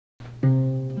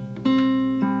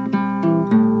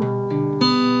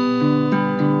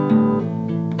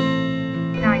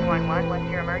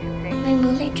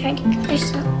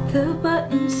The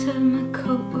buttons of my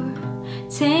coat were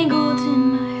tangled in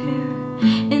my hair.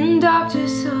 In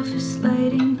doctor's office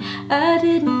lighting, I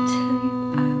didn't tell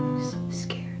you I was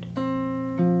scared.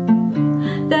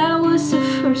 That was the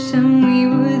first time we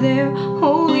were there.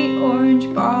 Holy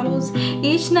orange bottles.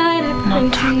 Each night I pray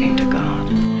Not talking to God.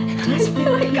 I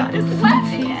feel like God is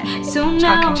laughing at me. So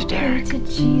now Talking to Derek. to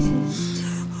Jesus.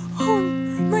 Hold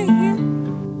my hand.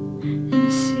 And I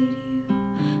say to you,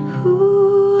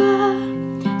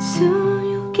 ooh, soon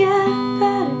you'll get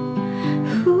better.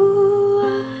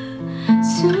 Ooh,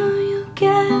 soon you'll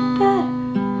get better.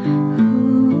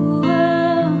 Ooh,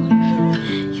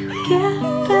 you'll get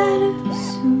better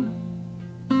soon.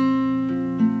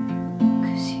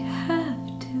 'Cause you have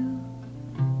to.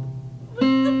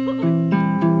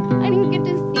 I didn't get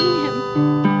to see him.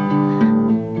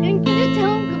 I didn't get to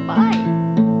tell him goodbye.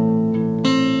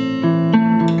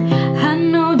 I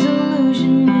know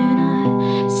delusion when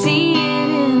I see it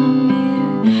in a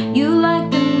mirror. You like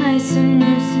the nicer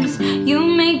nurses, you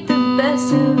make the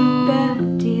best of a bad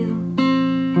deal.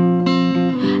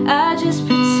 I just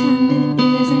pretend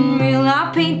it isn't real.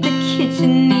 I'll paint the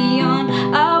kitchen neon,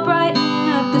 I'll brighten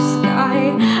up the sky.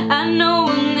 I know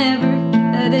we'll never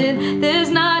get it. There's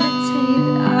not a day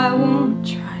that I won't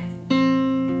try.